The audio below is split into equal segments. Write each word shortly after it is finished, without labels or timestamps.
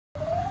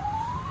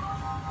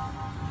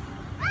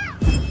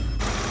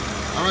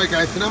Alright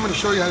guys, so now I'm going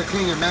to show you how to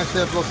clean your mass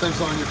airflow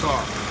sensor on your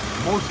car.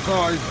 Most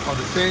cars are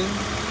the same.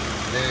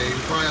 They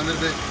require a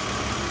little bit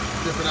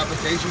different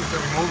applications to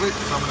remove it.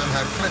 Some of them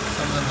have clips,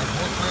 some of them have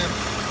hose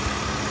clamps.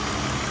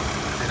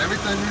 And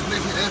every time you replace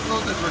an air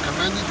filter, it's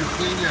recommended you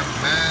clean your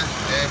mass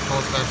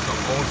airflow sensor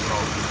also.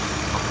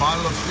 A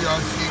bottle of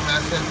CRC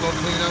mass airflow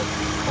cleaner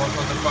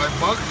costs under $5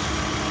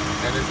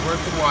 and it's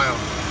worth the while.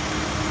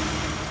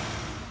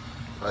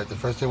 Alright, the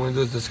first thing we're going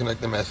to do is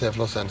disconnect the mass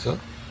airflow sensor.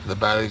 The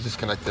battery is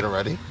disconnected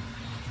already.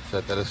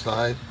 Set that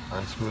aside,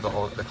 unscrew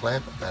the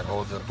clamp that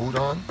holds the boot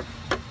on.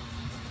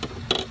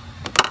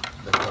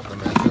 Lift up the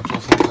mass airflow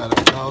sensor out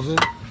of the housing.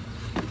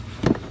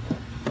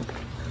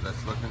 And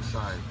let's look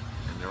inside.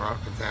 And there are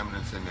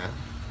contaminants in there.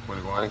 We're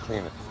going to go on and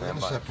clean it. We're going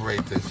to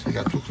separate this. You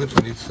got two clips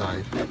on each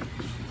side.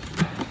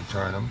 You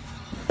turn them.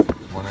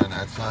 One on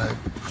that side,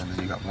 and then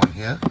you got one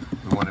here.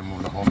 We want to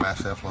remove the whole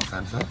mass airflow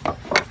sensor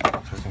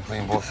so we can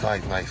clean both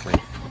sides nicely.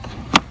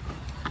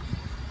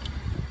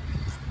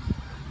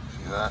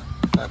 See that?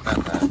 Not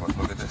that bad, but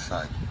look at this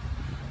side.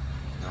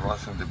 There are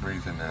some debris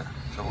in there.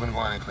 So we're going to go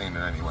on and clean it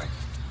anyway.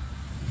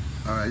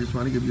 Alright, I just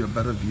want to give you a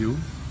better view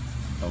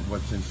of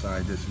what's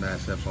inside this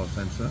mass airflow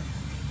sensor.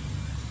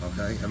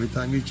 Okay, every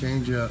time you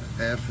change your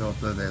air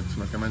filter, that's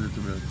recommended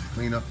to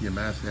clean up your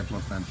mass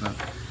airflow sensor.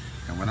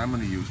 And what I'm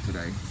going to use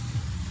today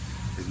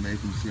is made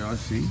from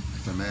CRC.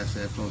 It's a mass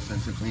airflow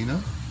sensor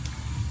cleaner.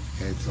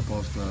 It's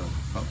supposed to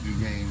help you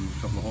gain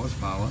a couple of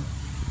horsepower,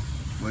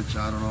 which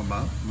I don't know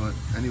about, but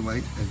anyway,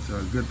 it's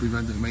a good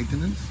preventive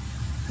maintenance.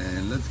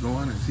 And let's go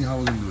on and see how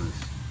we're going to do this.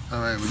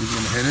 Alright, we're just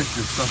going to hit it.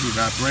 This stuff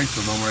evaporates,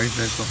 so don't worry,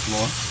 there's the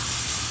floor.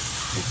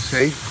 It's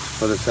safe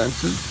for the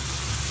sensors,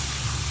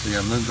 so you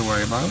have nothing to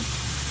worry about.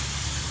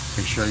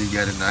 Make sure you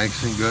get it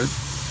nice and good.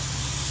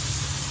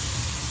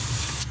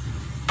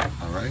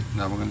 Alright,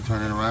 now we're going to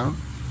turn it around.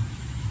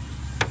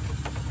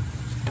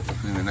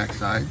 Clean the next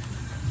side.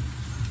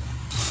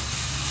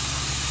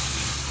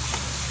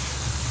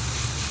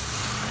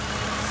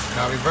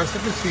 Now reverse the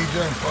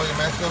procedure, install your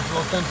mass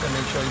airflow sensor,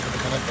 make sure you put the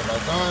connector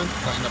back on,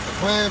 tighten up the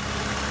clamp.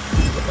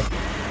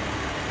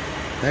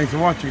 Thanks for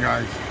watching,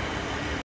 guys.